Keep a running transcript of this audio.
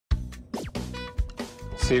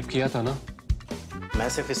Save किया था ना? मैं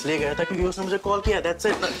सिर्फ इसलिए गया था क्योंकि उसने मुझे कॉल किया, that's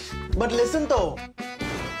it. But listen though.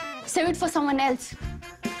 Save it for someone else.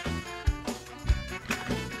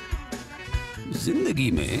 जिंदगी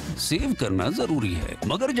में सेव करना जरूरी है,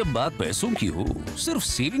 मगर जब बात पैसों की हो, सिर्फ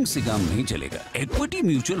सेविंग से काम नहीं चलेगा। इक्विटी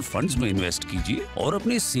म्यूचुअल फंड्स में इन्वेस्ट कीजिए और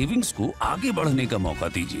अपने सेविंग्स को आगे बढ़ने का मौका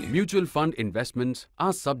दीजिए। Mutual fund investments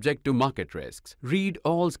are subject to market risks. Read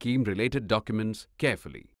all scheme-related documents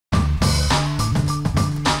carefully.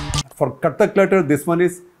 For Cut the Clutter, this one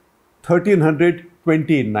is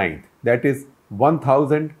 1329th. That is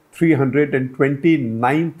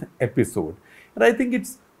 1329th episode. And I think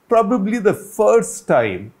it's probably the first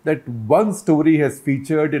time that one story has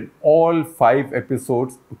featured in all 5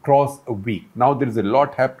 episodes across a week. Now there is a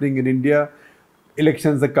lot happening in India.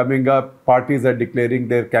 Elections are coming up. Parties are declaring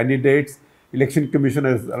their candidates. Election Commission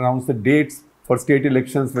has announced the dates for state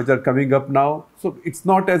elections which are coming up now. So it's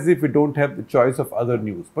not as if we don't have the choice of other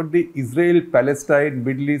news. But the Israel-Palestine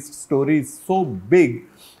Middle East story is so big,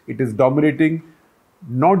 it is dominating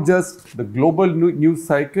not just the global news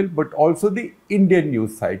cycle, but also the Indian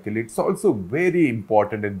news cycle. It's also very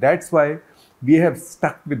important, and that's why we have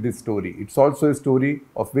stuck with this story. It's also a story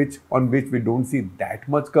on which we don't see that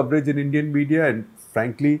much coverage in Indian media, and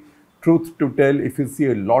frankly, truth to tell, if you see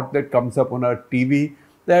a lot that comes up on our TV,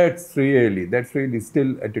 that's really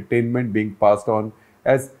still entertainment being passed on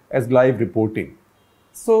as live reporting.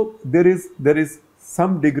 So there is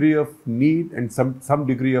some degree of need and some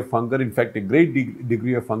degree of hunger, in fact a great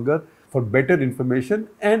degree of hunger for better information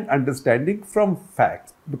and understanding from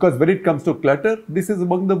facts. Because when it comes to clutter, this is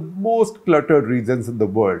among the most cluttered regions in the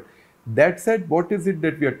world. That said, what is it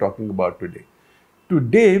that we are talking about today?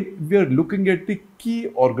 Today, we are looking at the key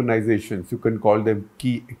organizations. You can call them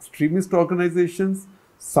key extremist organizations.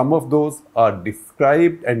 Some of those are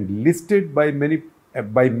described and listed by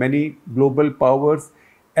many global powers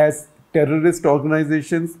as terrorist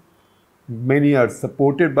organizations. Many are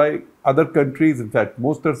supported by other countries. In fact,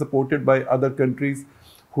 most are supported by other countries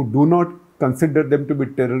who do not consider them to be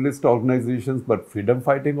terrorist organizations but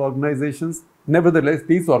freedom-fighting organizations. Nevertheless,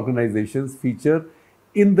 these organizations feature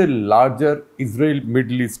in the larger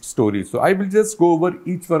Israel-Middle East story. So I will just go over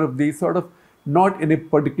each one of these, sort of not in a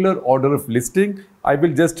particular order of listing. I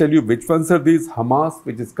will just tell you which ones are these. Hamas,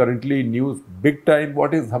 which is currently in news big time.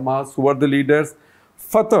 What is Hamas? Who are the leaders?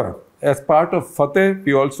 Fatah. As part of Fatah,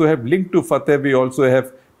 we also have linked to Fatah, we also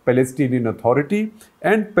have Palestinian Authority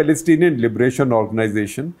and Palestinian Liberation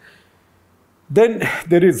Organization. Then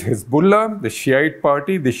there is Hezbollah, the Shiite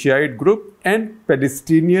party, the Shiite group, and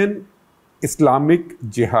Palestine Islamic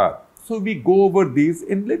Jihad. So we go over these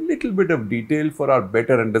in a little bit of detail for our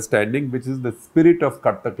better understanding, which is the spirit of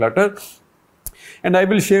Cut the Clutter. And I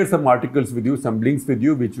will share some articles with you, some links with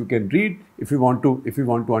you, which you can read if you want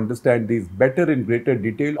to understand these better in greater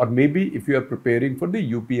detail, or maybe if you are preparing for the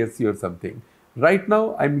UPSC or something. Right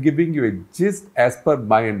now, I'm giving you a gist as per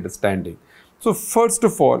my understanding. So first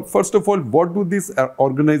of all, what do these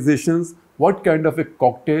organizations, what kind of a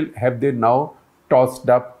cocktail have they now tossed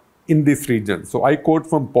up in this region? So I quote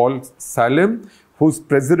from Paul Salem, who's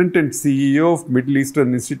president and CEO of Middle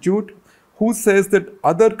Eastern Institute, who says that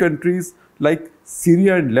other countries like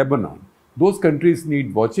Syria and Lebanon, those countries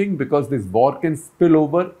need watching because this war can spill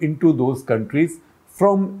over into those countries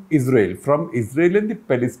from Israel and the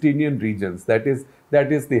Palestinian regions. That is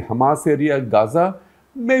the Hamas area, Gaza,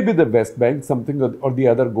 maybe the West Bank, something or the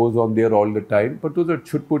other goes on there all the time. But those are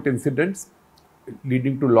chut-put incidents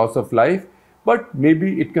leading to loss of life. But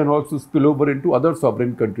maybe it can also spill over into other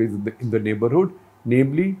sovereign countries in the neighborhood,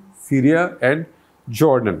 namely Syria and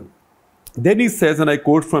Jordan. Then he says, and I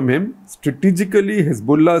quote from him, strategically,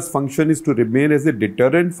 Hezbollah's function is to remain as a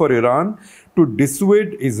deterrent for Iran to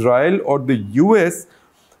dissuade Israel or the US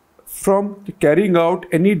from carrying out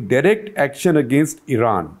any direct action against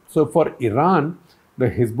Iran. So for Iran, the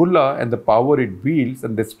Hezbollah and the power it wields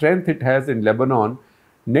and the strength it has in Lebanon,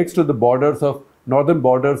 next to the northern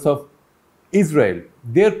borders of Israel,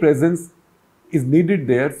 their presence is needed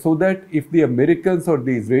there so that if the Americans or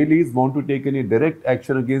the Israelis want to take any direct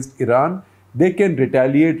action against Iran, they can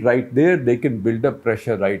retaliate right there, they can build up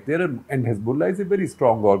pressure right there. And Hezbollah is a very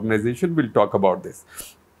strong organization. We'll talk about this.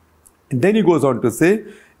 And then he goes on to say,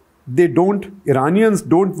 Iranians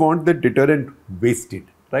don't want the deterrent wasted,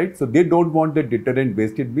 right? So they don't want the deterrent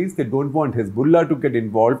wasted, means they don't want Hezbollah to get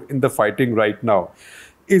involved in the fighting right now.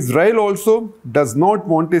 Israel also does not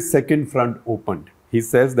want a second front opened. He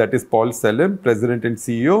says, that is Paul Salem, President and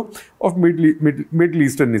CEO of Middle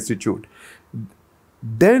Eastern Institute.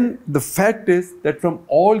 Then the fact is that from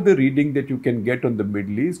all the reading that you can get on the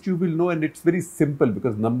Middle East, you will know, and it's very simple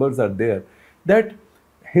because numbers are there, that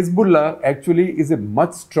Hezbollah actually is a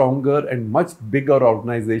much stronger and much bigger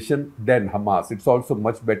organization than Hamas. It's also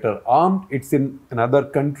much better armed. It's in another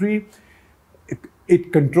country.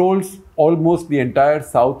 It controls almost the entire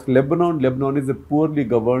South Lebanon. Lebanon is a poorly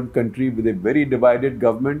governed country with a very divided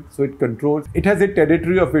government. So it has a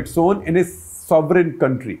territory of its own in a sovereign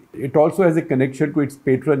country. It also has a connection to its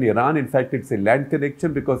patron Iran. In fact, it's a land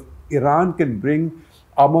connection because Iran can bring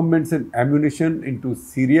armaments and ammunition into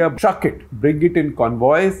Syria, truck it, bring it in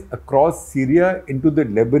convoys across Syria into the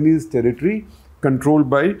Lebanese territory controlled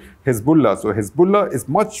by Hezbollah. So Hezbollah is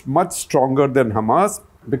much, much stronger than Hamas.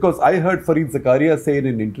 Because I heard Fareed Zakaria say in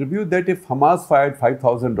an interview that if Hamas fired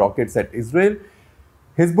 5,000 rockets at Israel,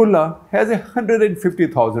 Hezbollah has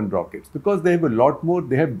 150,000 rockets because they have a lot more.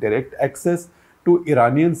 They have direct access to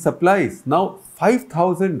Iranian supplies. Now,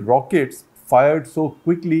 5,000 rockets fired so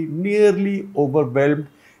quickly nearly overwhelmed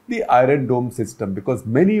the Iron Dome system because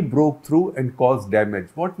many broke through and caused damage.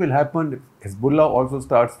 What will happen if Hezbollah also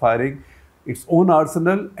starts firing its own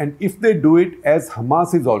arsenal, and if they do it as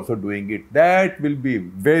Hamas is also doing it, that will be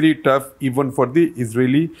very tough even for the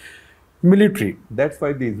Israeli military. That's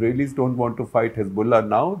why the Israelis don't want to fight Hezbollah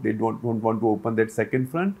now. They don't want to open that second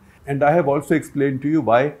front. And I have also explained to you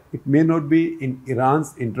why it may not be in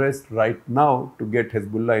Iran's interest right now to get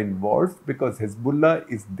Hezbollah involved, because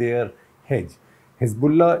Hezbollah is their hedge.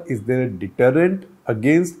 Hezbollah is their deterrent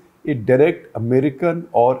against a direct American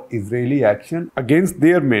or Israeli action against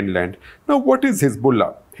their mainland. Now, what is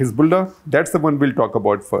Hezbollah? Hezbollah, that's the one we'll talk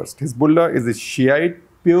about first. Hezbollah is a Shiite,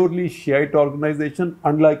 purely Shiite organization,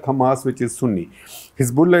 unlike Hamas, which is Sunni.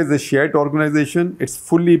 Hezbollah is a Shiite organization. It's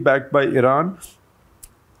fully backed by Iran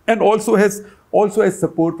and also has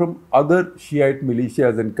support from other Shiite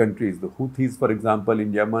militias and countries. The Houthis, for example,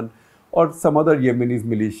 in Yemen, or some other Yemenis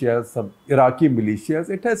militias, some Iraqi militias.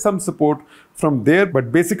 It has some support from there,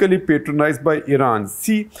 but basically patronized by Iran.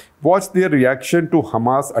 See, watch their reaction to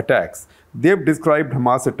Hamas attacks. They've described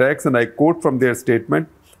Hamas attacks, and I quote from their statement,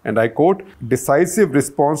 and I quote, "Decisive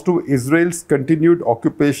response to Israel's continued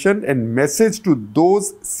occupation and message to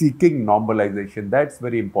those seeking normalization." That's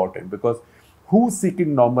very important because who's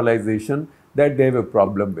seeking normalization, that they have a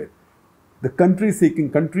problem with. The countries seeking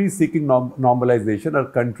normalization are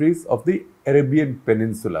countries of the Arabian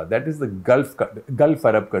Peninsula. That is the Gulf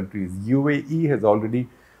Arab countries. UAE has already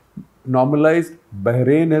normalized.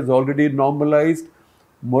 Bahrain has already normalized.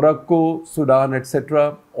 Morocco, Sudan,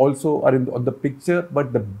 etc. also are on the picture.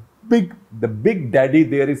 But the big daddy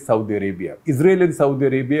there is Saudi Arabia. Israel and Saudi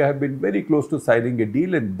Arabia have been very close to signing a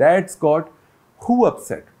deal, and that's got who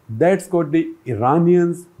upset? That's got the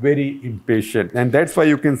Iranians very impatient. And that's why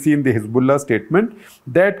you can see in the Hezbollah statement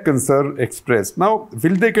that concern expressed. Now,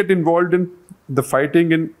 will they get involved in the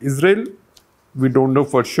fighting in Israel? We don't know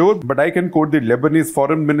for sure. But I can quote the Lebanese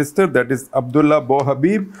foreign minister, that is Abdullah Bo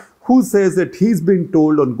Habib, who says that he's been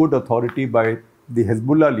told on good authority by the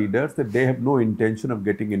Hezbollah leaders that they have no intention of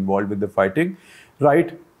getting involved with the fighting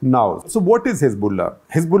right now. So what is Hezbollah?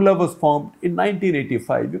 Hezbollah was formed in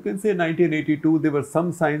 1985. You can say 1982, there were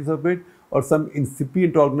some signs of it, or some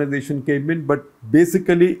incipient organization came in, but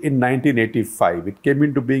basically in 1985. It came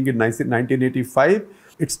into being in 1985.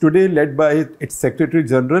 It's today led by its Secretary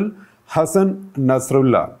General, Hassan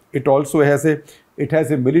Nasrallah. It also has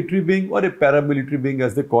a military wing or a paramilitary wing,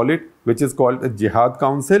 as they call it, which is called the Jihad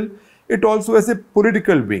Council. It also has a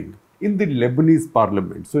political wing in the Lebanese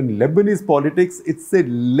parliament. So in Lebanese politics, it's a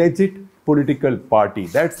legit political party.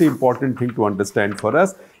 That's the important thing to understand for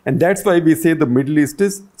us. And that's why we say the Middle East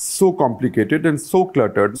is so complicated and so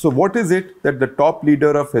cluttered. So what is it that the top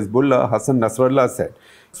leader of Hezbollah, Hassan Nasrallah, said?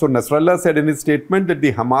 So Nasrallah said in his statement that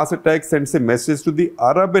the Hamas attack sends a message to the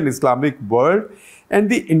Arab and Islamic world and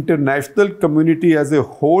the international community as a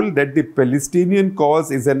whole that the Palestinian cause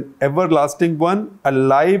is an everlasting one,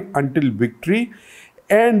 alive until victory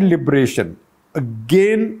and liberation.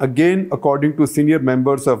 Again, according to senior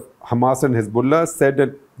members of Hamas and Hezbollah, said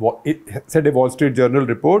a Wall Street Journal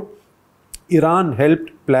report, Iran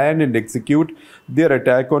helped plan and execute their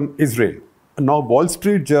attack on Israel. Now, Wall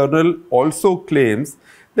Street Journal also claims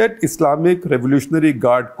that Islamic Revolutionary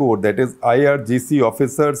Guard Corps, that is IRGC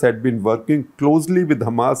officers, had been working closely with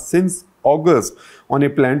Hamas since August on a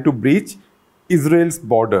plan to breach Israel's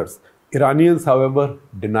borders. Iranians, however,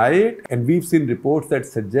 deny it, and we've seen reports that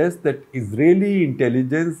suggest that Israeli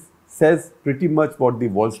intelligence says pretty much what the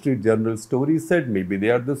Wall Street Journal story said. Maybe they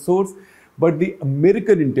are the source, but the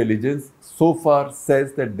American intelligence so far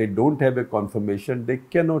says that they don't have a confirmation. They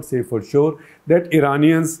cannot say for sure that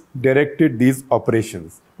Iranians directed these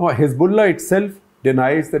operations. Now, Hezbollah itself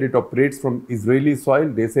denies that it operates from Israeli soil.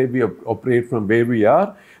 They say we operate from where we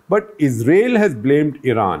are. But Israel has blamed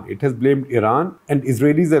Iran. It has blamed Iran, and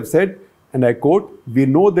Israelis have said, and I quote, "We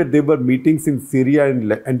know that there were meetings in Syria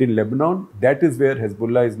and in Lebanon. That is where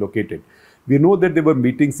Hezbollah is located. We know that there were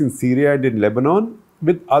meetings in Syria and in Lebanon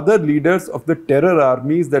with other leaders of the terror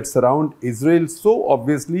armies that surround Israel. So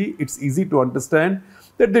obviously, it's easy to understand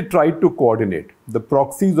that they tried to coordinate. The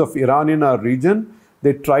proxies of Iran in our region,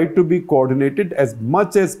 they tried to be coordinated as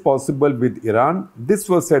much as possible with Iran." This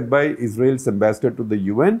was said by Israel's ambassador to the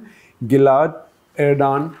UN, Gilad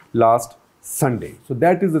Erdan, last Sunday. So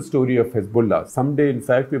that is the story of Hezbollah. Someday, in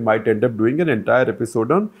fact, we might end up doing an entire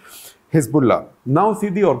episode on Hezbollah. Now see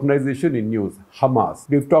the organization in news, Hamas.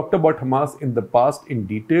 We've talked about Hamas in the past in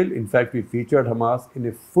detail. In fact, we featured Hamas in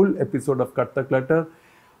a full episode of Cut The Clutter.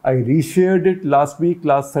 I reshared it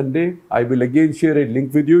last Sunday. I will again share a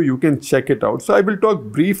link with you. You can check it out. So I will talk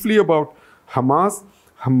briefly about Hamas.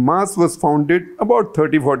 Hamas was founded about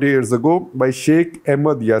 30-40 years ago by Sheikh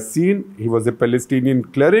Ahmed Yassin. He was a Palestinian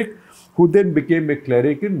cleric who then became a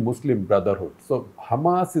cleric in Muslim Brotherhood. So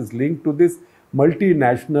Hamas is linked to this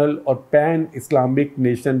multinational or pan-Islamic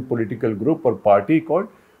nation political group or party called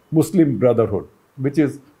Muslim Brotherhood, which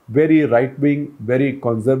is very right-wing, very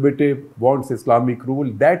conservative, wants Islamic rule.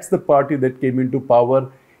 That's the party that came into power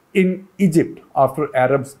in Egypt after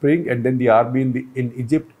Arab Spring, and then the army in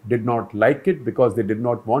Egypt did not like it because they did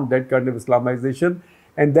not want that kind of Islamization,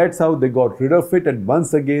 and that's how they got rid of it and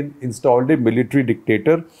once again installed a military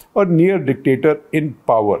dictator or near dictator in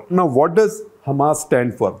power. Now, what does Hamas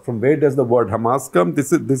stand for? From where does the word Hamas come?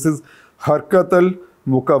 This is Harkat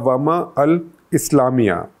al-Mukawama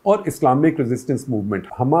al-Islamiyya or Islamic Resistance Movement.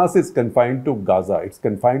 Hamas is confined to Gaza. It's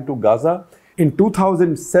confined to Gaza. In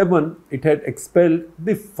 2007, it had expelled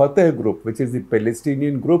the Fatah group, which is the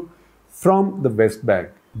Palestinian group, from the West Bank.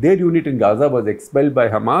 Their unit in Gaza was expelled by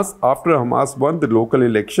Hamas after Hamas won the local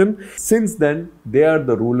election. Since then, they are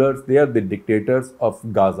the rulers, they are the dictators of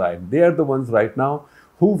Gaza, and they are the ones right now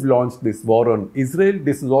who've launched this war on Israel.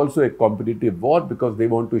 This is also a competitive war because they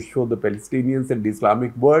want to show the Palestinians and the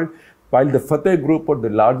Islamic world, while the Fatah group or the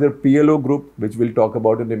larger PLO group, which we'll talk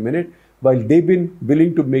about in a minute, while they've been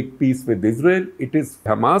willing to make peace with Israel, it is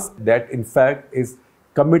Hamas that in fact is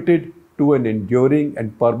committed to an enduring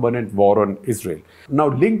and permanent war on Israel. Now,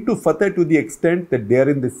 linked to Fatah to the extent that they are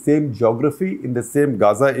in the same geography, in the same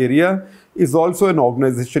Gaza area, is also an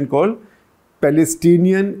organization called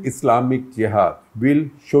Palestine Islamic Jihad. We'll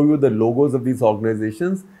show you the logos of these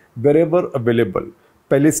organizations wherever available.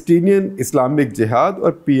 Palestinian Islamic Jihad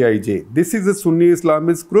or PIJ. This is a Sunni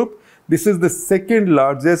Islamist group. This is the second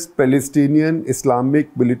largest Palestinian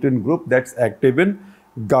Islamic militant group that's active in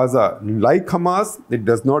Gaza. Like Hamas, it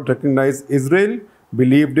does not recognize Israel,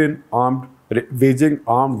 believed in waging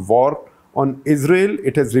armed war on Israel.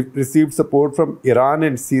 It has received support from Iran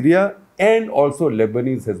and Syria and also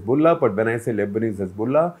Lebanese Hezbollah. But when I say Lebanese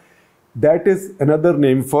Hezbollah, that is another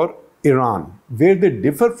name for Iran. Where they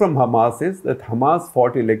differ from Hamas is that Hamas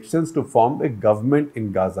fought elections to form a government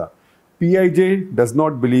in Gaza. PIJ does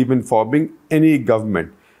not believe in forming any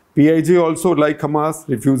government. PIJ also, like Hamas,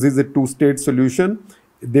 refuses a two-state solution.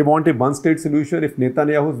 They want a one-state solution. If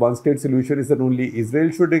Netanyahu's one-state solution is that only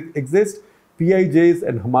Israel should exist, PIJ's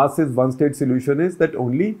and Hamas's one-state solution is that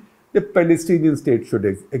only the Palestinian state should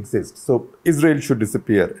exist. So Israel should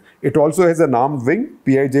disappear. It also has an armed wing.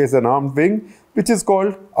 PIJ has an armed wing, which is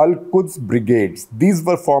called Al-Quds Brigades. These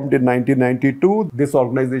were formed in 1992. This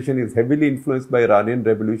organization is heavily influenced by Iranian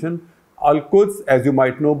Revolution. Al-Quds, as you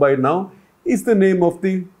might know by now, is the name of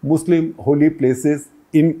the Muslim holy places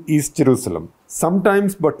in East Jerusalem.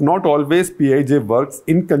 Sometimes, but not always, PIJ works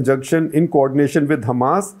in conjunction, in coordination with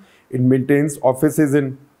Hamas. It maintains offices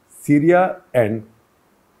in Syria and,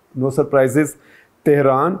 no surprises,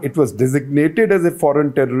 Tehran. It was designated as a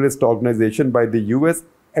foreign terrorist organization by the US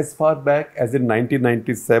as far back as in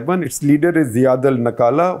 1997. Its leader is Ziad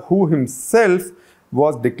al-Nakala, who himself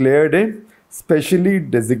was declared a specially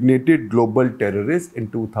designated global terrorist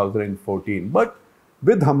in 2014. But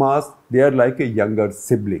with Hamas, they are like a younger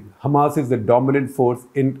sibling. Hamas is the dominant force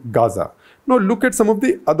in Gaza. Now look at some of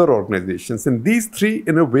the other organizations, and these three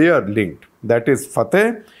in a way are linked. That is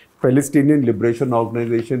Fatah, Palestinian Liberation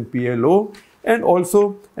Organization, PLO, and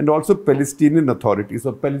also Palestinian Authority.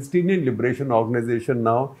 So Palestinian Liberation Organization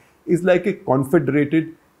now is like a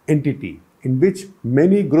confederated entity in which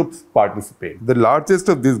many groups participate. The largest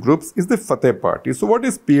of these groups is the Fatah Party. So what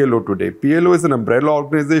is PLO today? PLO is an umbrella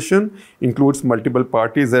organization, includes multiple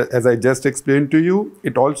parties as I just explained to you.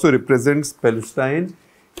 It also represents Palestine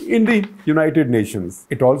in the United Nations.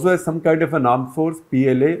 It also has some kind of an armed force,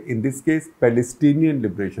 PLA, in this case Palestinian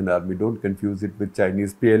Liberation Army. Don't confuse it with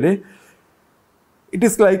Chinese PLA. It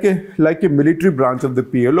is like a military branch of the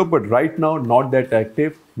PLO, but right now not that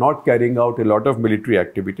active, not carrying out a lot of military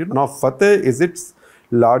activity. Now Fatah is its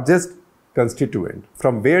largest constituent.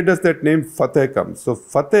 From where does that name Fatah come? So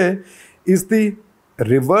Fatah is the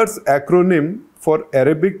reverse acronym for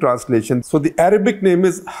Arabic translation. So the Arabic name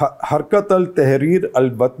is Harkat al-Tahrir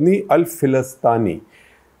al-Watni al-Filistani.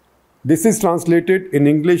 This is translated in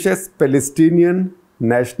English as Palestinian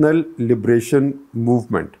National Liberation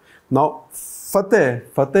Movement. Now Fatah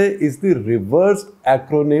is the reversed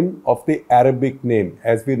acronym of the Arabic name.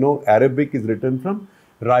 As we know, Arabic is written from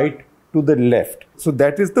right to the left. So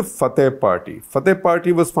that is the Fatah Party. Fatah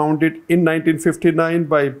Party was founded in 1959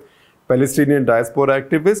 by Palestinian diaspora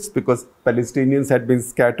activists because Palestinians had been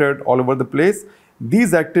scattered all over the place.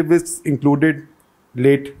 These activists included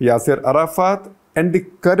late Yasser Arafat and the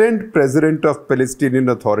current president of Palestinian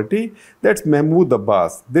Authority, that's Mahmoud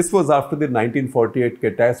Abbas. This was after the 1948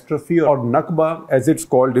 catastrophe, or Nakba as it's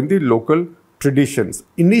called in the local traditions.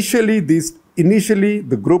 Initially,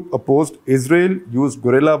 the group opposed Israel, used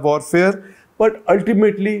guerrilla warfare, but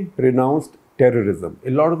ultimately renounced terrorism.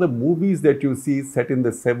 A lot of the movies that you see set in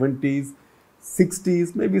the 70s,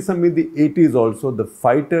 60s, maybe some in the 80s also, the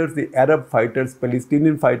fighters, the Arab fighters,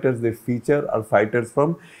 Palestinian fighters they feature are fighters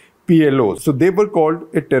from PLO. So they were called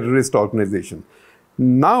a terrorist organization.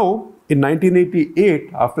 Now, in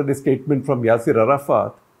 1988, after the statement from Yasser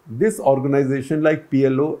Arafat, this organization like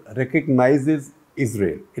PLO recognizes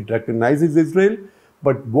Israel. It recognizes Israel,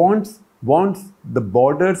 but wants the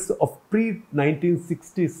borders of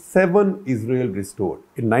pre-1967 Israel restored.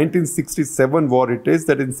 In 1967 war it is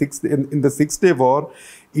that in the Six-Day War,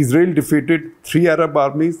 Israel defeated three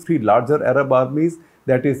larger Arab armies,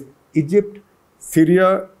 that is Egypt,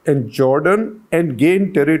 Syria and Jordan, and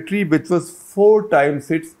gained territory which was 4 times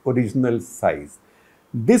its original size.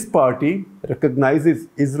 This party recognizes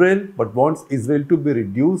Israel but wants Israel to be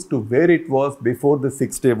reduced to where it was before the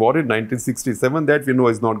Six-Day War in 1967. That we know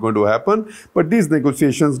is not going to happen, but these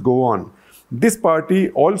negotiations go on. This party,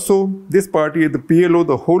 the PLO,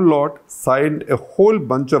 the whole lot, signed a whole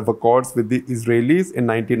bunch of accords with the Israelis in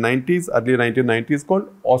early 1990s called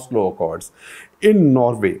Oslo Accords in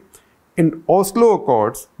Norway. In Oslo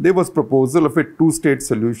Accords, there was proposal of a two-state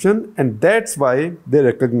solution, and that's why they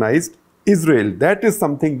recognized Israel. That is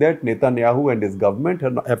something that Netanyahu and his government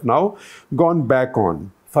have now gone back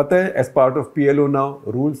on. Fatah, as part of PLO now,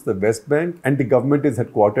 rules the West Bank, and the government is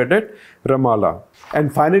headquartered at Ramallah.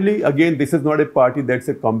 And finally, again, this is not a party that's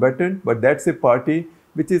a combatant, but that's a party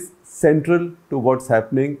which is central to what's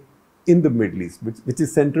happening in the Middle East, which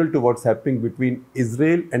is central to what's happening between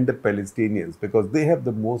Israel and the Palestinians, because they have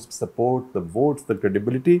the most support, the votes, the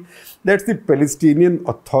credibility. That's the Palestinian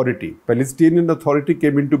Authority. Palestinian Authority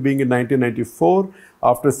came into being in 1994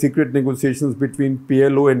 after secret negotiations between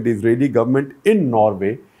PLO and the Israeli government in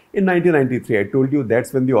Norway. In 1993, I told you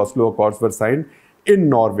that's when the Oslo Accords were signed in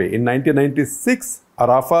Norway. In 1996,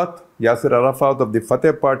 Yasser Arafat of the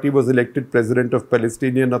Fatah Party was elected president of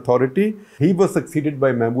Palestinian Authority. He was succeeded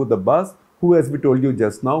by Mahmoud Abbas, who, as we told you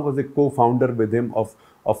just now, was a co-founder with him of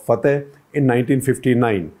Fatah in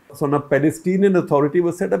 1959. So now Palestinian Authority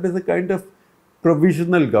was set up as a kind of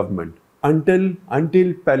provisional government until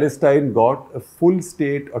Palestine got a full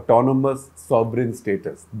state, autonomous, sovereign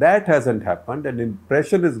status. That hasn't happened, and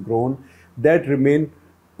impression has grown that remain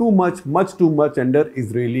much too much under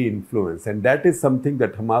Israeli influence, and that is something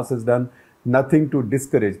that Hamas has done nothing to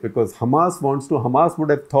discourage, because Hamas would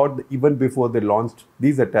have thought even before they launched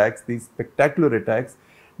these attacks, these spectacular attacks,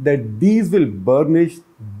 that these will burnish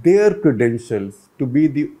their credentials to be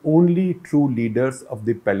the only true leaders of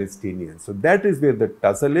the Palestinians. So that is where the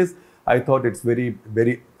tussle is. I thought it's very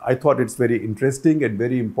interesting and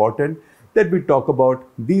very important that we talk about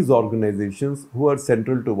these organizations who are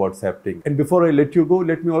central to what's happening. And before I let you go,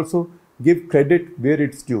 let me also give credit where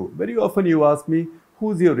it's due. Very often you ask me,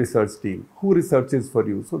 who's your research team? Who researches for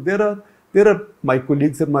you? So there are my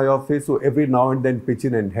colleagues in my office who every now and then pitch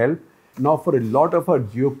in and help. Now for a lot of our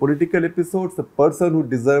geopolitical episodes, the person who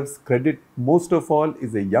deserves credit most of all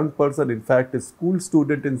is a young person, in fact a school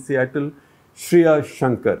student in Seattle, Shreya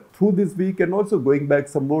Shankar. Through this week and also going back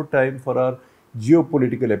some more time for our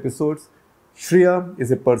geopolitical episodes, Shreya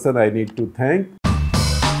is a person I need to thank.